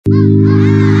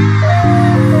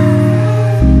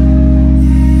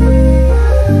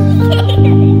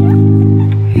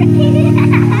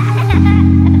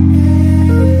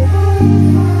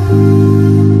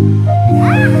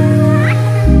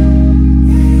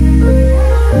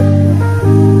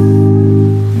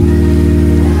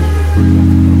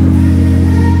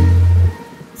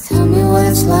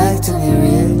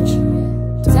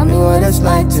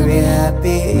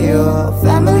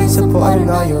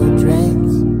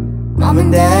Mom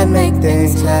and dad make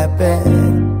things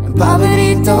happen, and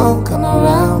poverty don't come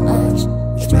around much,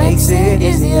 which makes it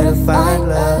easier to find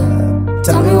love.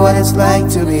 Tell me what it's like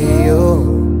to be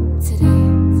you today.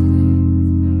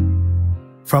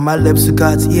 From my lips to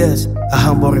God's ears, a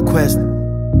humble request.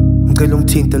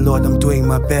 Ngalong the Lord, I'm doing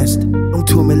my best. Don't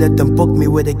tell me, let them book me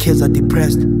where the kids are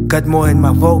depressed. Got more in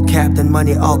my vocab than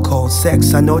money, alcohol,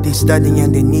 sex. I know they studying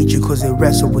and they need you cause they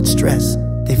wrestle with stress.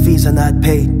 Their fees are not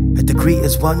paid. A degree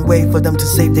is one way for them to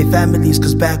save their families,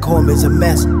 cause back home is a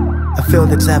mess. A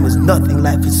failed exam is nothing,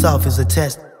 life itself is a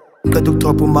test.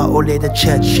 Kaduktopo my old lady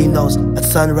chat, she knows. At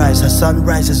sunrise, her sun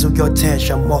rises with your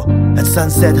tension more. At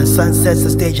sunset, her sun sets the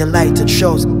stage of light and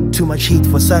shows. Too much heat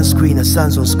for sunscreen, her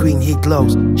sun's on screen, he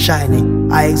glows. Shining,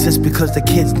 I exist because the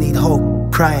kids need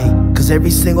hope. Crying, cause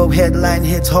every single headline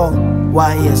hits home.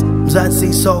 Why is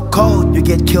Mzansi so cold? You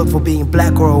get killed for being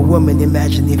black or a woman,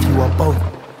 imagine if you were both.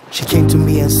 She came to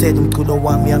me and said, Mkulo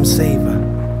wami, I'm saver.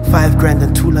 5 grand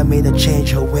and Tula made her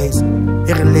change her ways.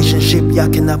 A relationship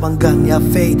yakinabangani ya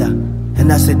fader.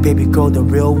 And I said, baby girl, the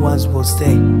real ones will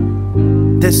stay.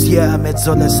 This year I met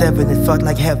Zola 7, it felt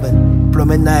like heaven.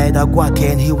 Blomenayed Agwake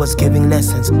and he was giving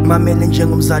lessons. Mamele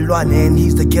Njengumzalwane and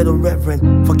he's the ghetto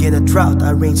reverend. Forget a drought,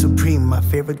 I reign supreme, my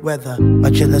favorite weather.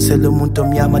 Machela Selumuntu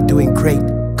Mnyama doing great.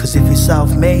 Cause if you're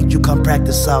self-made, you can't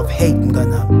practice self-hate,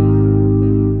 Mgana.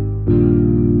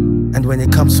 And when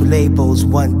it comes to labels,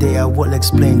 one day I will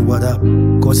explain what up.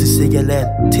 Kosi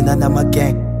Sigelel, Tina Nama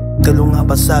Gang. Kalunga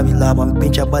Basabi Labam,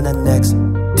 Pincha Bana next.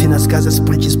 Tina Skaza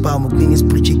Spritchis Palm, Mugninis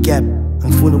Pritchy Gap.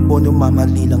 Ang Funo Bono Mama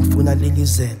Lil, ang Funa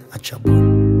Lilizel,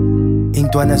 Achabon.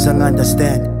 Ingtuanas ang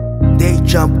understand. They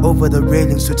jump over the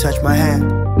railings to touch my hand.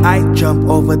 I jump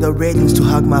over the railings to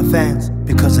hug my fans.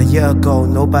 Because a year ago,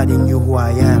 nobody knew who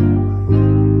I am.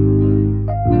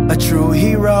 A true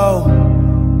hero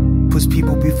puts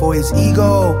people before his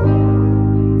ego.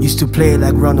 Used to play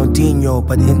like Ronaldinho,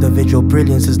 but individual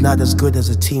brilliance is not as good as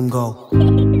a team goal.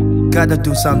 Gotta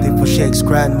do something for Shake's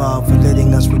grandma for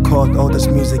letting us record all this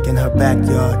music in her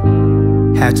backyard.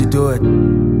 Had to do it.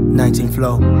 19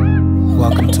 Flow,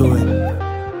 welcome to it.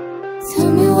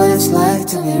 Tell me what it's like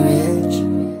to be rich.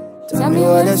 Tell me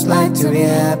what it's like to be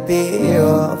happy.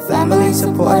 Your family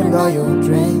supporting all your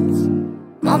dreams.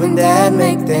 Mom and dad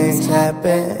make things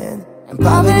happen, and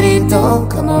poverty don't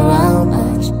come around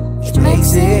much, which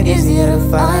makes it easier to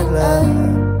find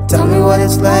love. Tell me what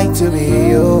it's like to be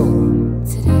you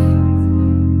today.